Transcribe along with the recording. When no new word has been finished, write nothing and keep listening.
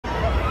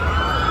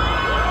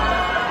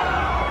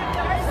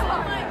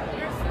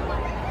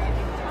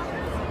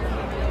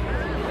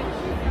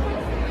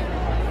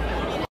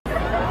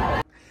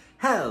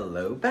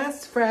Hello,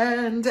 best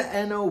friend,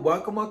 and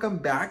welcome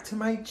back to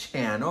my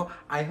channel.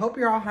 I hope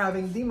you're all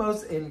having the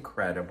most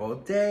incredible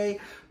day.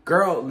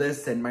 Girl,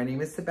 listen, my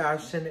name is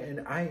Sebastian,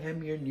 and I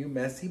am your new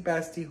messy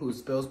bestie who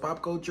spills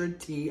pop culture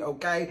tea,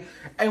 okay?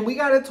 And we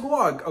gotta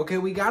talk, okay?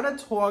 We gotta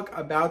talk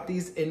about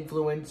these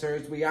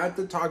influencers. We have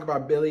to talk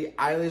about Billie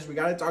Eilish. We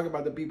gotta talk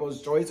about the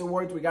People's Choice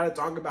Awards. We gotta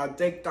talk about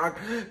TikTok.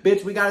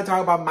 Bitch, we gotta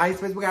talk about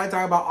MySpace. We gotta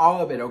talk about all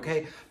of it,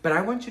 okay? But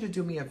I want you to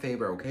do me a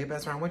favor, okay,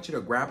 best friend? I want you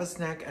to grab a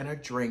snack and a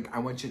drink. I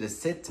want you to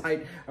sit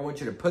tight. I want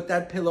you to put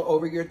that pillow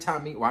over your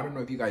tummy. Well, I don't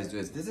know if you guys do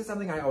this. This is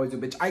something I always do,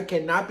 bitch. I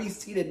cannot be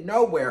seated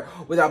nowhere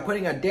without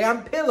putting a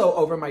damn pillow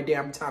over my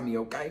damn tummy,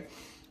 okay?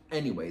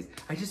 Anyways,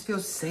 I just feel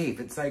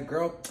safe. It's like,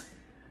 girl,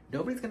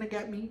 nobody's gonna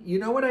get me. You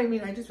know what I mean?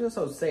 I just feel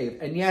so safe.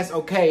 And yes,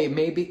 okay,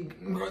 maybe,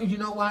 you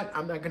know what?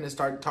 I'm not gonna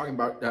start talking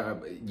about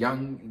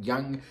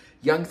young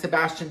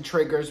Sebastian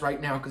triggers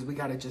right now because we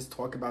gotta just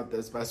talk about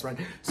this, best friend.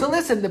 So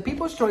listen, the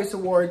People's Choice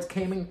Awards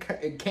came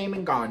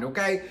and gone,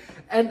 okay?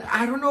 And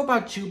I don't know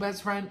about you,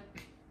 best friend,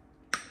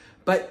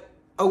 but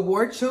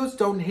award shows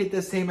don't hit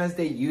the same as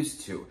they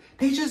used to.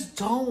 They just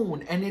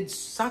don't. And it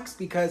sucks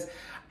because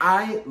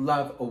I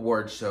love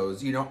award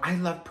shows. You know, I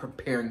love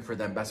preparing for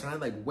them, best friend. I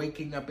like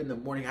waking up in the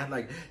morning. I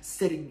like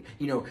sitting,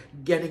 you know,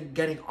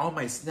 getting all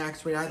my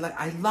snacks ready.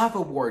 I love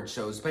award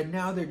shows, but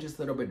now they're just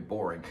a little bit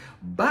boring.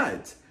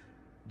 But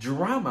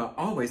drama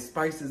always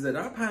spices it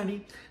up,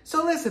 honey.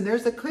 So listen,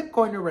 there's a clip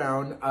going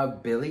around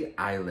of Billie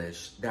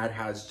Eilish that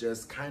has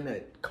just kind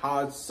of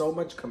caused so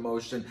much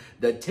commotion.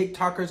 The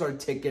TikTokers are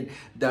ticking,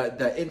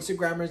 the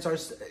Instagrammers are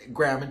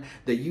gramming,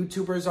 the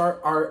YouTubers are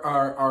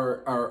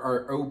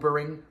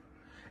Ubering,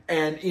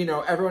 and you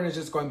know, everyone is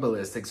just going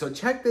ballistic. So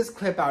check this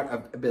clip out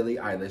of Billie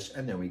Eilish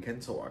and then we can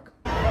talk.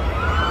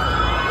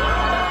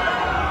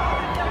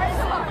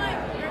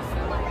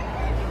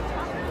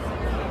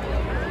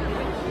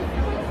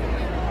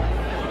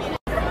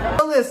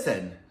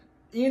 Listen,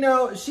 you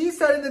know, she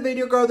said in the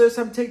video, girl, there's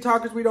some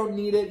TikTokers, we don't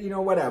need it, you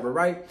know, whatever,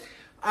 right?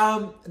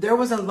 There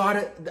was a lot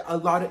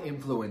of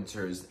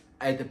influencers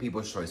at the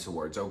People's Choice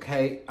Awards,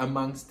 okay?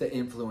 Amongst the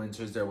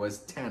influencers, there was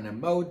Tana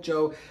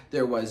Mojo,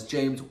 there was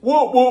James,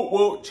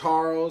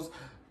 Charles,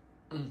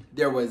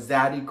 there was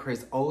Zaddy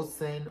Chris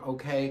Olsen,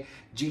 okay?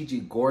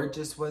 Gigi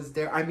Gorgeous was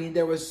there. I mean,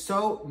 there was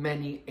so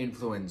many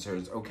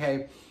influencers,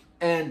 okay?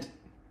 And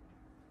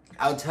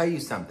I'll tell you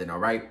something, all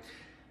right?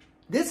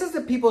 This is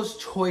the People's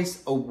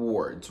Choice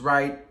Awards,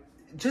 right?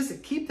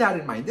 Just keep that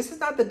in mind. This is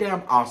not the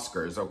damn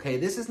Oscars, okay?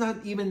 This is not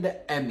even the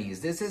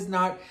Emmys. This is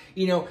not,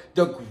 you know,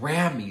 the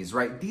Grammys,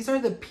 right? These are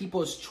the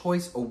People's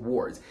Choice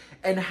Awards.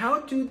 And how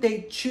do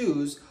they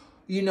choose,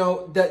 you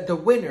know, the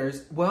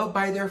winners? Well,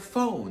 by their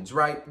phones,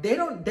 right? They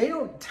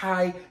don't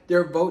tie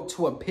their vote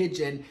to a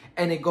pigeon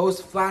and it goes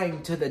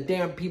flying to the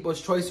damn People's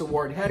Choice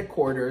Award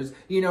headquarters,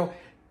 you know.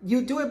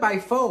 You do it by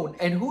phone,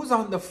 and who's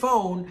on the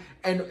phone,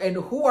 and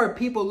who are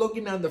people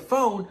looking on the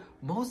phone?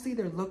 Mostly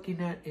they're looking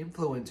at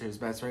influencers,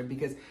 best friend,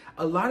 because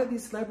a lot of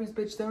these celebrities,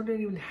 bitch, they don't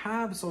even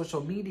have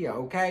social media,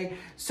 okay?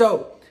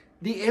 So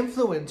the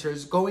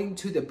influencers going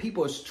to the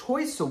People's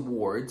Choice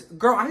Awards,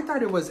 girl, I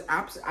thought it was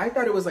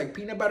like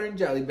peanut butter and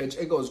jelly, bitch.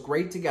 It goes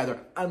great together,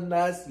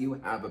 unless you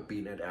have a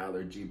peanut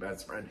allergy,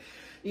 best friend.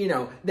 You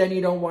know, then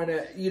you don't want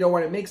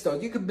to mix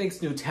those. You could mix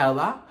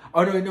Nutella.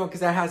 Oh, no,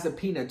 because that has a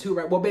peanut too,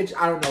 right? Well, bitch,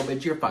 I don't know,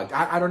 bitch. You're fucked.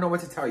 I don't know what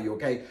to tell you,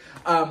 okay?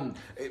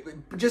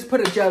 Just put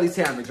a jelly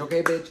sandwich,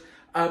 okay, bitch?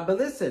 But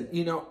listen,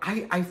 you know,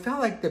 I felt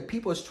like the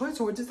People's Choice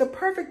Awards is the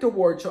perfect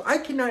award show. I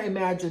cannot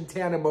imagine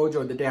Tana Mojo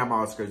at the damn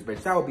Oscars,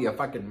 bitch. That would be a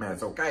fucking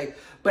mess, okay?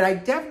 But I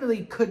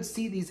definitely could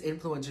see these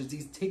influencers,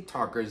 these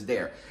TikTokers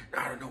there.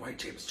 I don't know why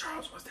James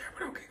Charles was there,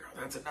 but okay,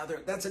 girl,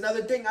 that's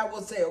another thing I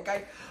will say,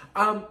 okay?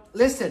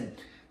 Listen.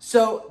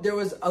 So there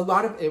was a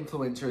lot of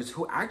influencers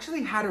who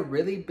actually had a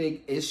really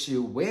big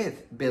issue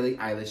with Billie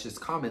Eilish's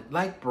comment,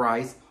 like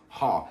Bryce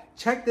Hall.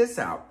 Check this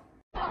out.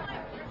 I'm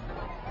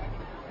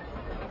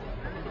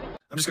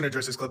just going to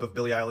address this clip of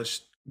Billie Eilish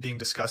being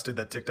disgusted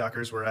that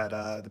TikTokers were at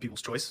the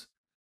People's Choice.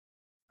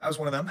 I was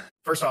one of them.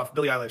 First off,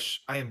 Billie Eilish,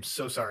 I am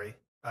so sorry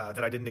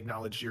that I didn't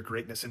acknowledge your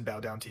greatness and bow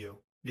down to you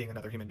being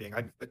another human being.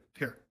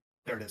 There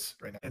it is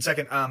right now. And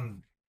second,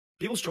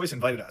 People's Choice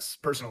invited us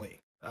personally.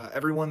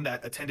 Everyone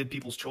that attended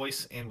People's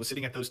Choice and was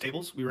sitting at those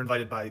tables, we were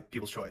invited by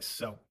People's Choice.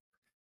 So,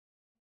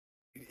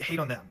 hate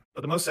on them.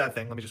 But the most sad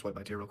thing, let me just wipe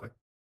my tear real quick.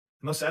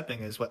 The most sad thing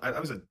is, I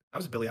was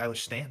a Billie Eilish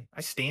stan. I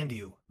stand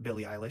you,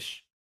 Billie Eilish.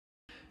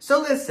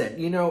 So listen,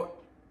 you know,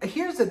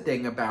 here's the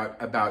thing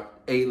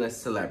about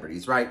A-list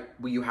celebrities, right?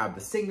 Well, you have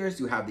the singers,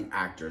 you have the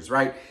actors,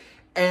 right?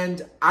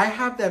 And I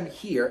have them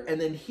here,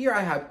 and then here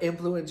I have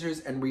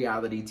influencers and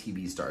reality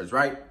TV stars,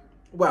 right?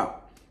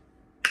 Well,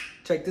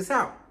 check this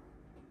out.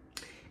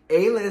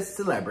 A-list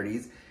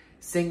celebrities,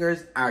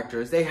 singers,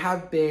 actors, they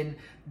have been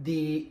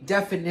the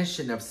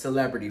definition of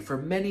celebrity for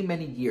many,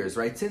 many years,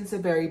 right? Since the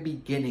very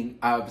beginning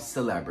of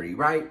celebrity,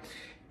 right?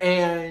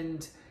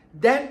 And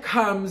then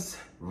comes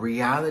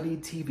reality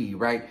TV,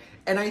 right?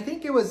 And I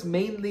think it was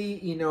mainly,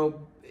 you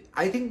know,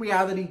 I think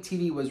reality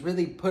TV was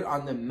really put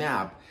on the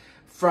map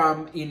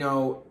from, you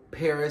know,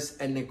 Paris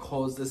and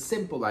Nicole's The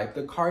Simple Life,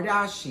 the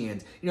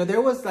Kardashians. You know,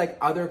 there was like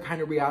other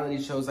kind of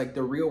reality shows like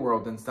The Real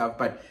World and stuff,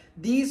 but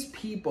these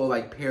people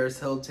like Paris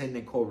Hilton,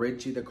 Nicole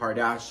Richie, the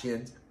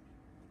Kardashians,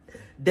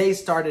 they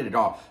started it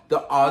all. The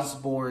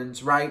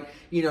Osbournes, right?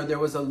 You know, there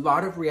was a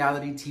lot of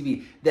reality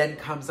TV. Then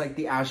comes like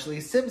the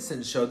Ashley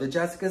Simpson show, the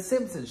Jessica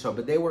Simpson show,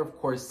 but they were of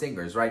course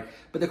singers, right?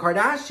 But the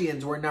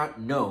Kardashians were not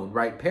known,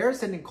 right?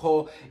 Paris and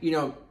Nicole, you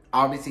know,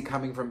 obviously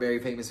coming from very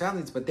famous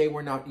families, but they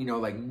were not, you know,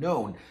 like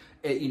known,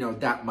 you know,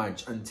 that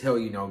much until,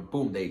 you know,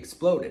 boom, they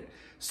exploded.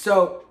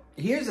 So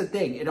here's the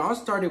thing. It all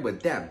started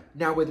with them.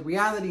 Now with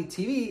reality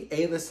TV,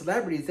 A-list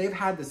celebrities, they've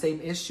had the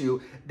same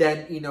issue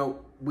that, you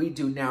know, we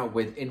do now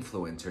with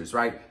influencers,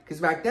 right?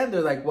 Because back then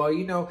they're like, well,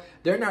 you know,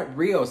 they're not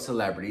real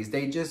celebrities.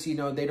 They just, you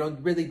know, they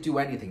don't really do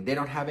anything. They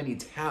don't have any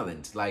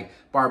talent, like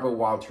Barbara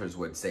Walters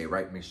would say,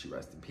 right? May she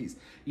rest in peace.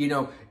 You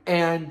know,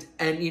 and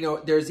you know,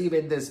 there's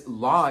even this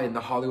law in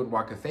the Hollywood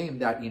Walk of Fame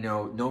that, you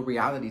know, no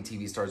reality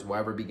TV stars will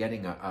ever be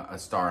getting a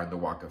star on the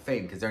Walk of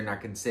Fame because they're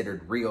not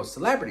considered real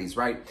celebrities,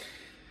 right?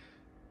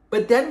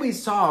 But then we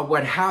saw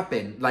what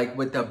happened, like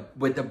with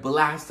the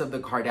blast of the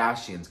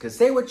Kardashians. Because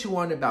say what you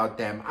want about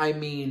them, I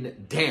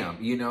mean,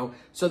 damn, you know.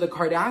 So the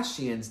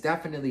Kardashians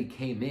definitely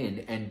came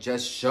in and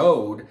just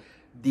showed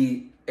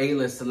the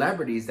A-list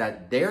celebrities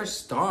that their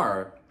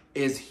star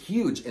is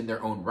huge in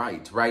their own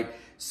right, right?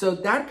 So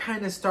that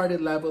kind of started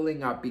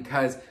leveling up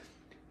because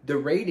the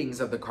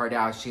ratings of the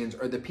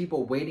Kardashians or the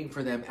people waiting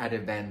for them at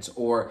events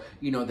or,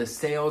 you know, the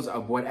sales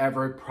of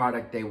whatever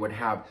product they would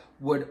have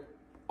would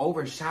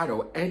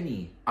overshadow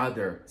any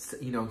other,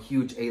 you know,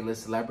 huge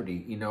A-list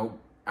celebrity, you know,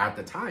 at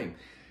the time.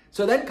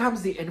 So then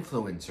comes the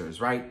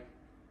influencers, right?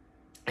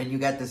 And you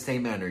get the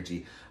same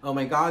energy. Oh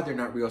my God, they're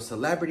not real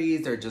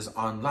celebrities. They're just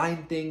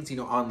online things, you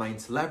know, online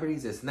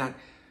celebrities. It's not.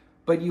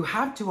 But you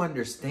have to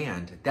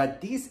understand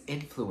that these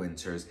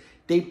influencers,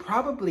 they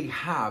probably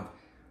have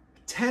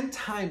 10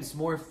 times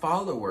more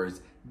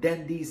followers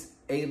than these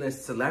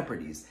A-list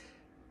celebrities.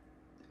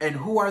 And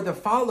who are the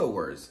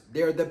followers?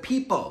 They're the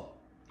people,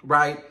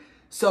 right?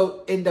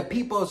 So in the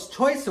People's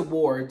Choice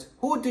Awards,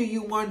 who do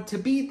you want to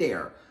be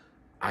there?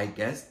 I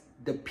guess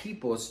the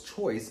People's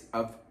Choice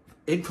of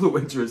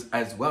influencers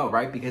as well,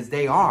 right? Because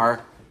they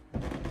are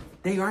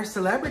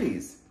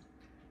celebrities.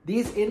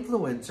 These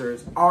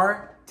influencers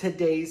are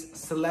today's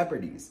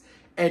celebrities.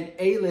 And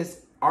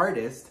A-list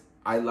artists,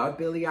 I love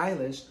Billie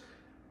Eilish,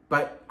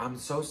 but I'm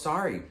so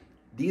sorry.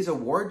 These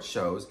award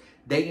shows,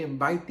 they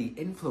invite the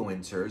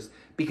influencers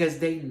because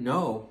they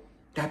know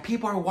that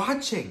people are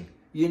watching,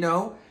 you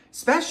know?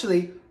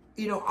 Especially,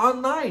 you know,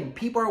 online.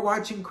 People are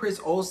watching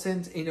Chris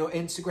Olsen's, you know,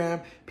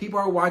 Instagram. People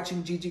are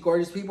watching Gigi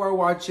Gorgeous. People are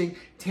watching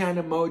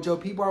Tana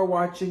Mojo. People are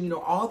watching, you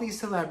know, all these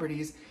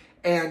celebrities.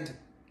 And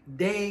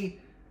they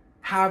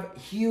have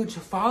huge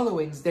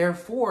followings.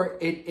 Therefore,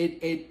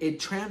 it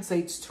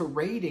translates to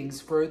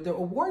ratings for the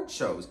award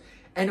shows.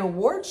 And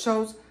award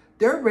shows,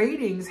 their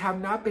ratings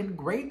have not been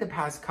great the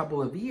past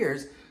couple of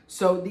years.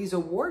 So these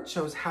award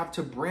shows have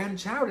to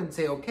branch out and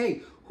say,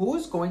 okay,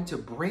 who's going to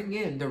bring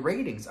in the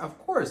ratings? Of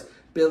course,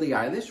 Billie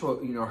Eilish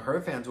will, you know, her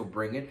fans will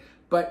bring it.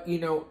 But, you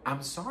know,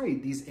 I'm sorry,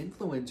 these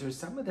influencers,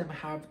 some of them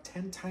have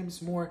 10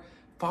 times more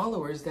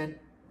followers than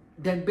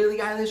Billie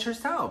Eilish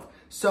herself.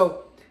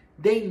 So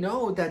they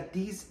know that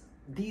these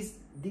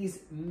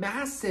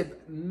massive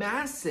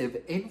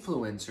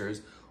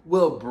influencers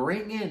will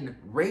bring in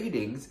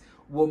ratings,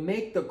 will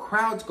make the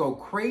crowds go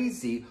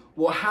crazy,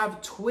 will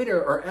have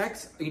Twitter or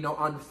X, you know,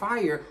 on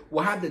fire,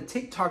 will have the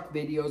TikTok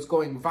videos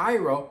going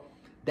viral.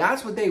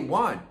 That's what they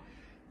want.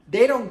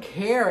 They don't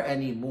care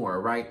anymore,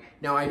 right?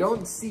 Now, I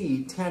don't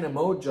see Tana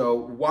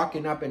Mojo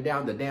walking up and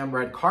down the damn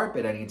red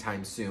carpet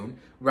anytime soon,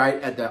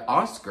 right, at the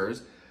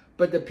Oscars.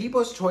 But the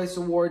People's Choice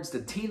Awards,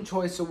 the Teen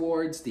Choice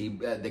Awards,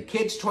 the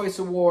Kids' Choice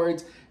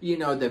Awards, you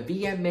know, the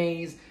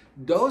VMAs,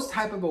 those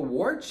type of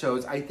award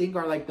shows, I think,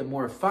 are like the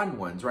more fun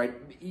ones, right?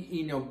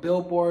 You know,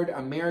 Billboard,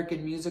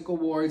 American Music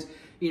Awards,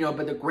 you know,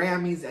 but the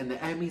Grammys and the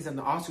Emmys and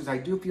the Oscars, I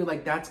do feel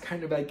like that's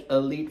kind of like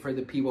elite for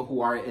the people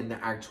who are in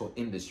the actual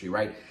industry,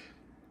 right?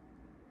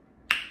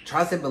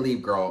 Trust and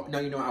believe, girl. No,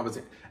 you know,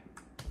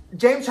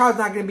 James Charles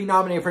not going to be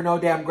nominated for no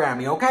damn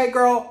Grammy, okay,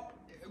 girl?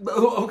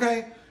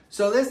 Okay?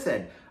 So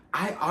listen,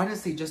 I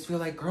honestly just feel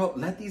like, girl,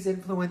 let these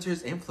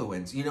influencers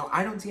influence. You know,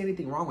 I don't see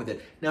anything wrong with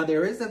it. Now,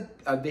 there is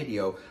a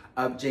video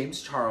of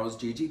James Charles,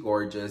 Gigi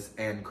Gorgeous,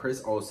 and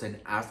Chris Olsen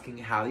asking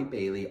Halle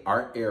Bailey,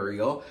 our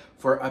Ariel,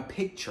 for a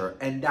picture.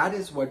 And that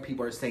is what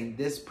people are saying.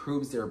 This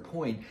proves their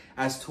point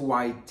as to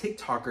why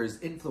TikTokers,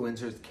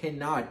 influencers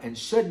cannot and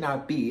should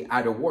not be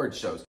at award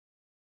shows.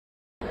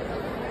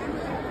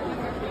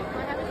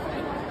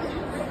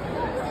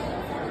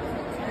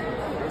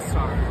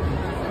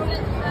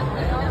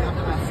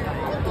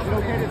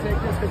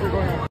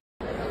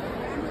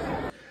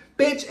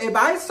 Bitch, if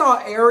I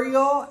saw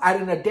Ariel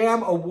at a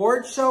damn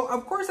award show,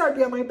 of course I'd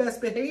be on my best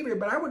behavior,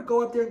 but I would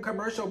go up there in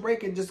commercial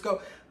break and just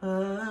go,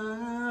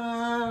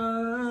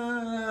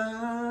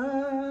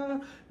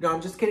 No,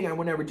 I'm just kidding. I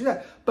would never do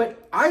that.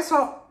 But I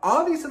saw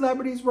all these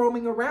celebrities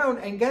roaming around,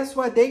 and guess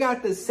what? They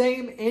got the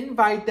same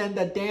invite than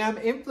the damn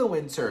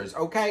influencers,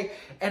 okay?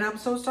 And I'm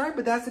so sorry,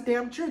 but that's the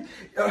damn truth.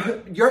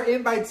 Your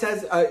invite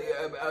says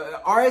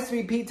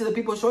RSVP to the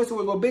People's Choice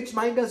Award. Well, bitch,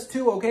 mine does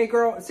too, okay,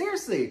 girl?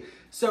 Seriously.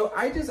 So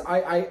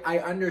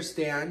I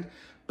understand,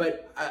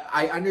 but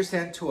I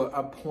understand to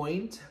a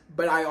point.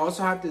 But I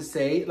also have to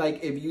say,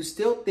 like, if you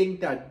still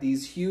think that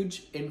these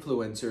huge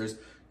influencers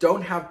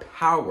don't have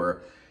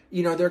power,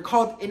 you know, they're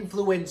called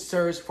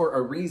influencers for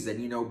a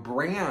reason. You know,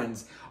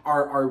 brands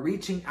are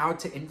reaching out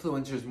to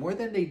influencers more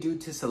than they do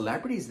to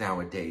celebrities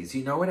nowadays.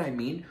 You know what I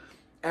mean?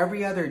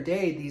 Every other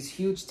day, these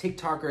huge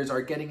TikTokers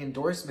are getting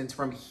endorsements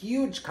from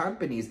huge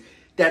companies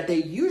that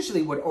they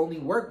usually would only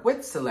work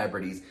with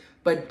celebrities.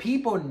 But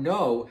people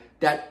know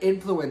that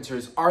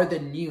influencers are the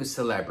new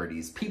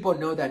celebrities. People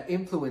know that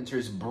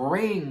influencers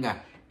bring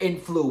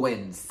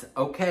influence,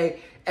 okay?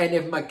 And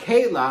if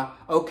Michaela,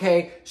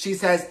 okay, she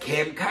says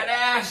Kim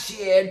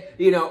Kardashian,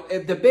 you know,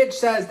 if the bitch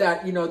says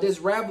that, you know, this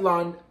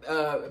Revlon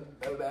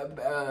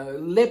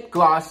lip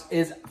gloss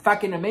is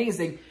fucking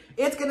amazing,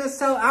 it's gonna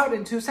sell out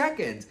in 2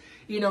 seconds.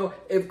 You know,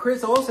 if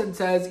Chris Olsen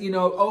says, you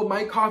know, oh,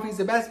 my coffee's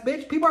the best,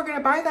 bitch, people are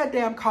gonna buy that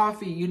damn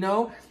coffee, you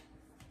know?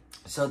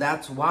 So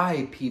that's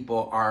why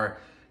people are,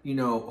 you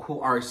know, who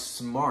are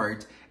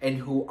smart and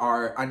who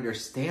are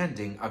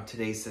understanding of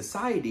today's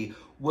society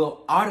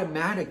will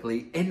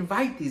automatically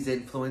invite these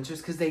influencers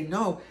because they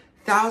know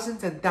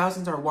thousands and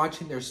thousands are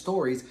watching their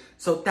stories.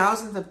 So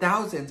thousands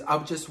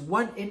of just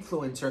one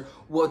influencer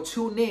will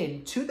tune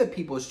in to the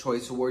People's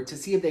Choice Award to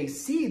see if they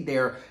see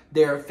their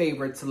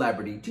favorite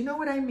celebrity. Do you know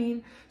what I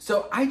mean?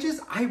 So I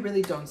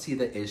really don't see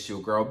the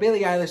issue, girl.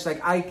 Billie Eilish,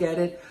 like, I get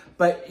it.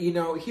 But, you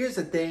know, here's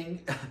the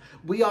thing.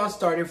 We all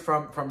started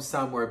from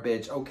somewhere,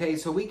 bitch, okay?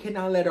 So we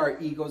cannot let our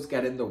egos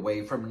get in the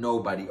way from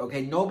nobody,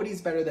 okay?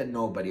 Nobody's better than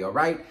nobody, all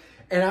right?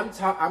 And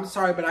I'm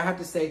sorry, but I have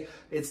to say,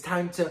 it's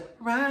time to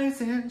rise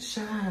and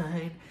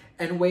shine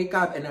and wake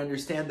up and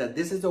understand that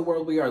this is the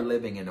world we are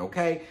living in,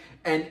 okay?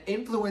 And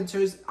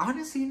influencers,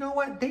 honestly, you know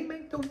what? They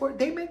make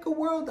a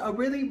world a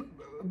really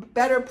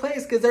better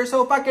place because they're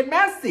so fucking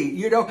messy,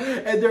 you know,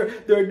 and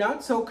they're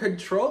not so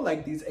controlled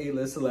like these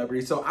A-list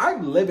celebrities. So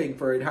I'm living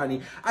for it,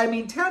 honey. I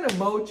mean, Tana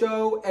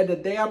Mojo and the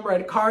damn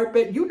red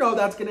carpet, you know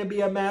that's gonna be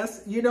a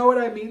mess. You know what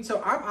I mean?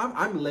 So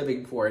I'm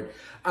living for it.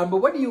 But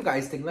what do you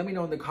guys think? Let me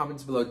know in the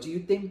comments below. Do you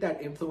think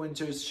that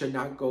influencers should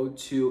not go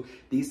to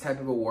these type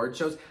of award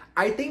shows?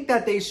 I think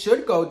that they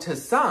should go to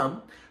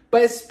some,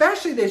 but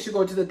especially they should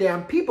go to the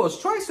damn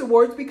People's Choice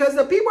Awards because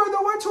the people are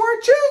the ones who are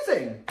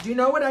choosing. Do you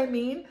know what I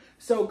mean?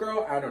 So,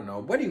 girl, I don't know.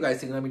 What do you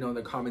guys think? Let me know in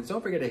the comments.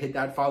 Don't forget to hit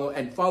that follow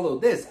and follow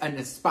this, an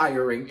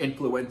aspiring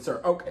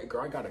influencer. Okay,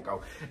 girl, I gotta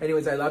go.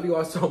 Anyways, I love you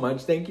all so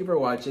much. Thank you for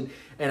watching,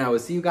 and I will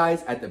see you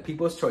guys at the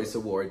People's Choice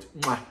Awards.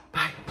 Mwah.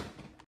 Bye.